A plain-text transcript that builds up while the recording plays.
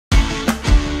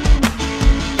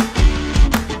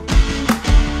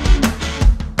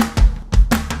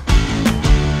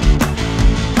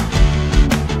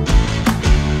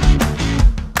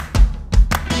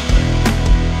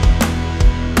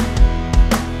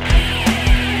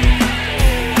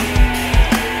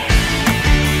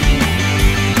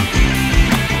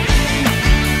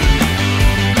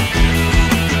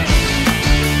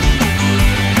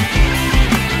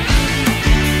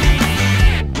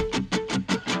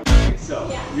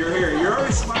You're here. You're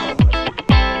always smiling.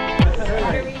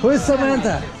 Who is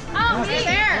Samantha? Oh, me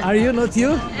there. Are you not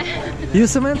you? You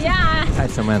Samantha? Yeah. Hi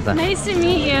Samantha. Nice to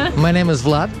meet you. My name is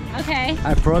Vlad. Okay.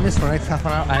 I promise for next half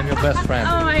an hour I'm your best friend.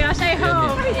 Oh my gosh, I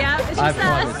hope. Yeah, it's I just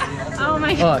promise. us. Oh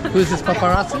my Oh, god. who's this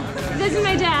paparazzi? This is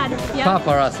my dad. Yep.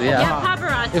 Paparazzi, yeah. Yeah,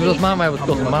 paparazzi. If it was mom, I would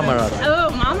call him mamarazzi. Oh,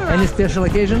 mama. Any special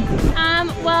occasion?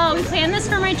 Well, we planned this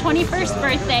for my 21st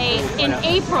birthday in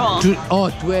April. To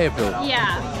April.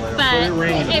 Yeah, but it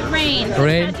rained. We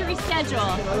Rain? had to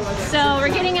reschedule. So we're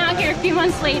getting out here a few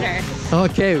months later.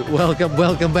 Okay,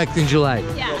 welcome back to July.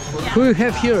 Yeah. Who you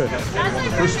have here? That's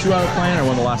my First 2 hour plan or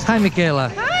one of the last? Hi Michaela.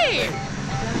 Hi!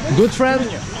 Good friend?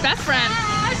 Best friend.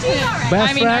 she's alright. Best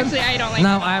I mean, friend? actually, I don't like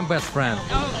Now I'm best friend.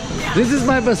 Oh, yeah. This is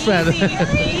my best friend.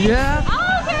 Yeah?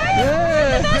 Oh, okay.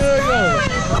 Yeah, here we go.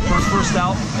 First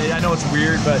out. I know it's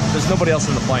weird, but there's nobody else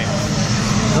in the plane.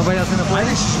 Nobody else in the I plane?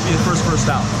 think she should be the first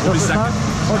out. We'll be second.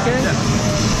 Okay. Yeah.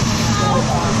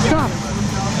 Stop.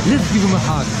 Let's give him a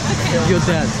hug. Okay. Your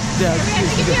dad. We have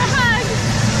to give you a hug.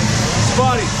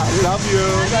 Spotty, I love you.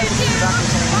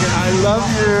 I love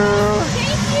you.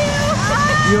 Thank you.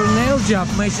 Your nail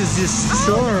job matches this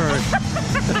shirt.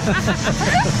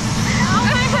 Oh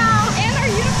my hell. And our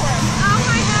uniform. Oh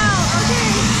my hell.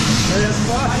 Okay.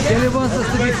 Kelly wants us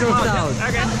to be first out.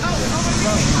 Okay.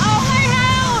 Oh my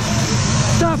hell.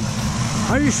 Stop.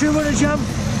 Are you sure you want to jump?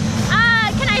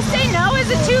 Can I say no? Is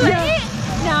it too late?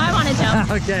 No, I want to jump.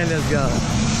 Okay, let's go.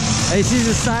 Hey, see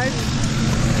the sign?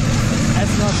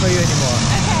 That's not for you anymore.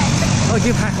 Okay. Oh,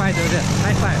 give high five to this.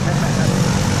 High five, high five, high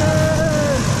five.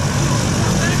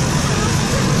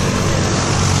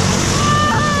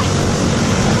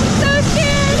 So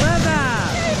scared. Samantha!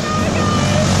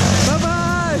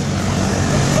 Bye-bye!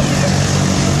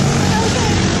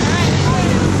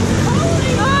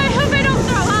 Oh, I hope I don't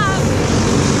throw up.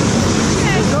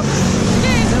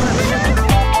 Okay.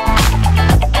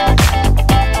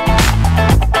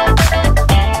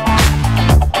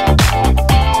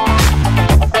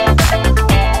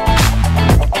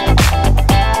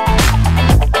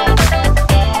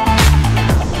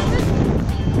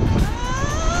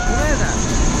 Samantha,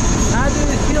 how do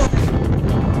you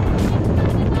feel?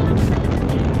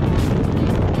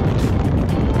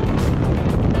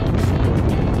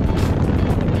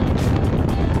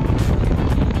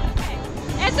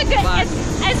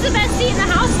 It's the best seat in the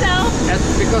house, though. That's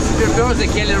because of your birthday,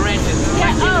 Kelly arranges.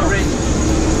 Yeah, oh.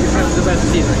 You have the best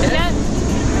seat, okay? Yep.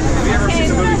 Have you ever seen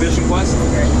the movie Vision Quest?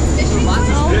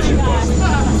 Vision Quest.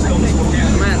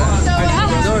 Samantha,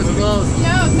 the door is closed.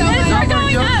 No, so We're much.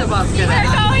 going jokes up. about We're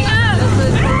Canada. going up.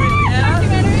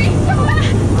 Documentary.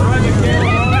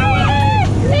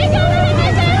 Take over the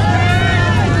business.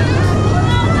 I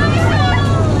am panicking.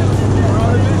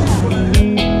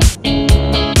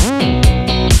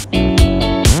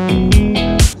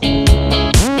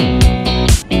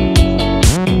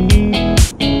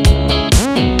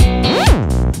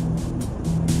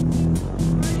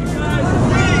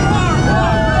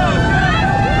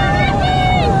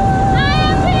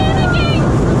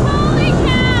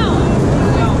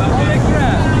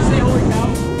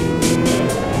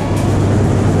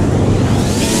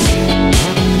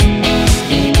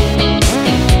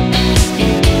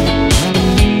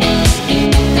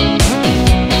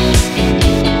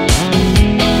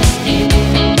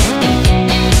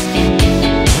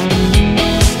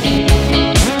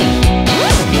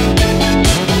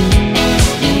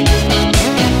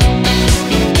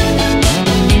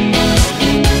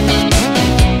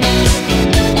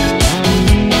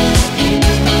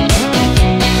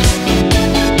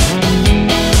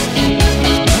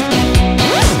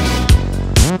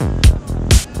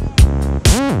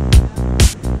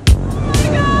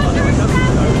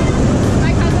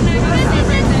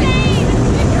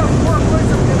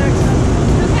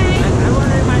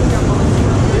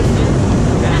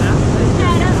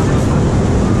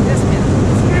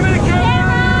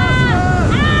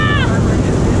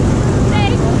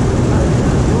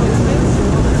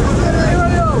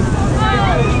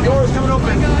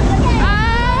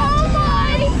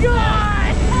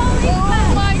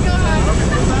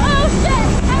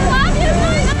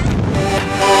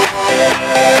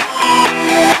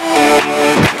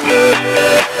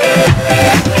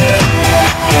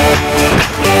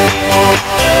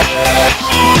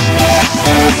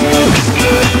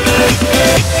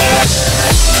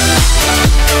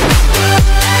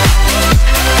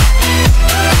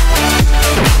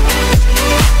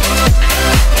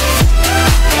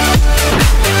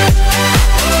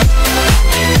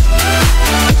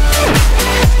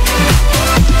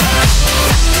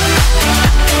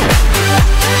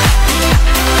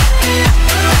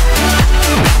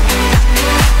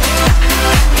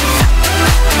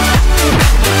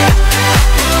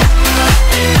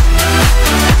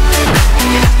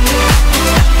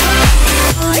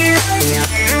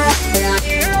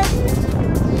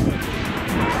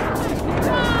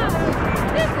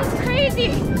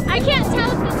 crazy. I can't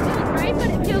tell if this feels right, but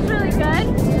it feels really good.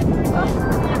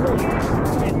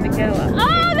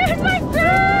 Oh, there's my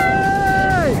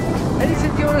friend! Hey!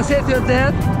 Anything you want to say to your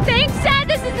dad? Thanks, Dad.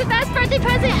 This is the best birthday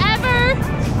present ever.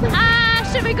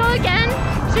 Should we go again?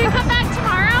 Should we come back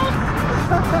tomorrow?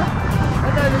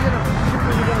 And then we're gonna...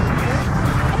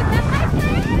 Is that my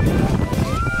friend?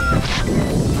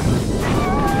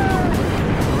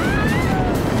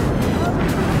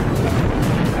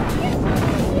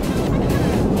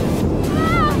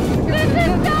 This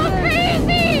is so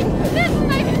crazy! This is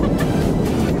my...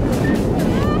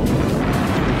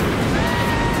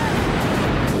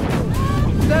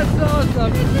 That's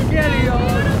awesome! Carry on!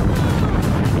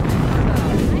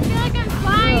 I feel like I'm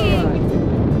flying!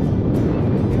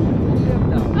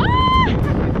 Ah!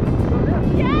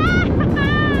 Yeah!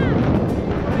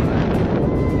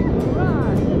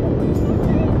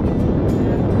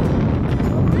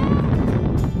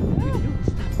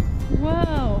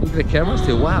 Whoa! Look at the camera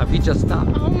still. Wow, we just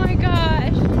stopped. Oh my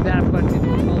gosh! That's what it is.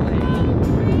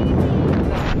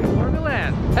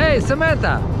 Wonderland. Hey,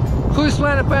 Samantha! Who's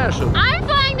flying a parachute? I'm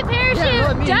flying the parachute!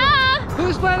 Yeah, no, me. Duh!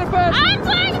 Who's flying a parachute? I'm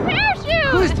flying the parachute!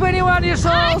 Who's 21 years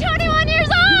old? I'm 21 years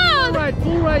old!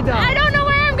 Full right down. I don't know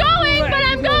where I'm going, but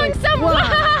I'm going somewhere!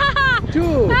 1,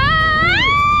 2,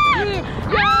 Ah! 3, Oh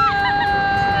my God!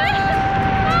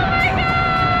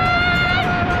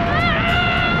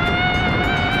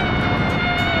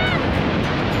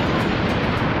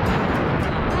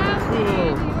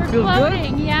 We're Feels good?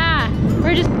 floating, yeah.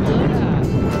 We're just floating.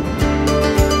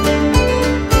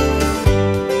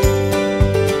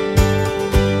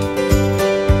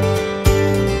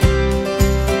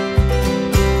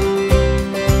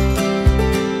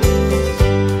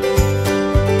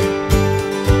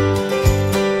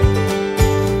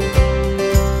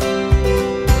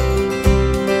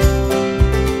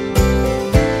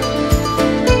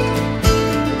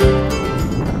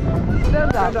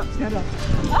 Stand up.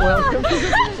 Welcome.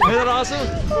 Isn't that awesome?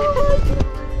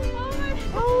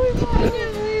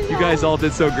 You guys all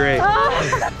did so great. We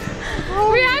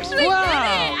actually Wow. did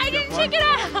it! I didn't check it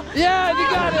out! Yeah, we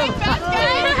got him.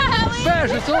 Yeah,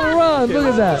 Parachutes all around. Look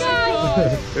at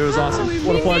that. It was awesome.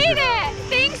 What a we pleasure. made it!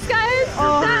 Thanks, guys!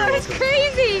 That was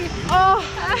crazy! Oh,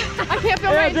 I can't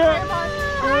feel my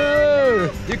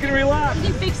You can relax.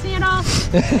 You fixing it all?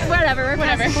 Whatever, we're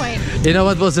past the point. You know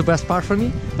what was the best part for me?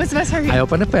 What's the best part? I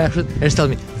opened a parachute and she told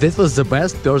me this was the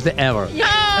best birthday ever. Yeah!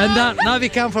 And now we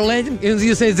come for landing and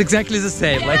you say it's exactly the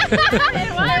same. Like It was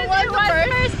the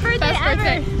first birthday Best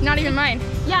birthday. ever. Not even mine.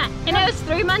 Yeah, and it was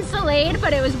 3 months delayed,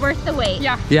 but it was worth the wait.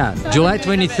 Yeah. yeah, So July I'm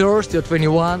gonna 23rd to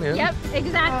 21. Yeah. Yep,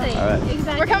 exactly. All right.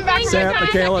 Exactly. We're coming back Thank Sarah, you, guys.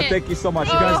 Michaela, thank you so much.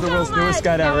 You guys are the world's newest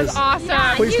That was skydivers. awesome.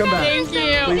 Yeah, Please you come guys back. are Thank so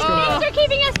you. Please come cool. back. Thanks for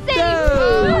keeping us safe.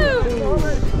 Go.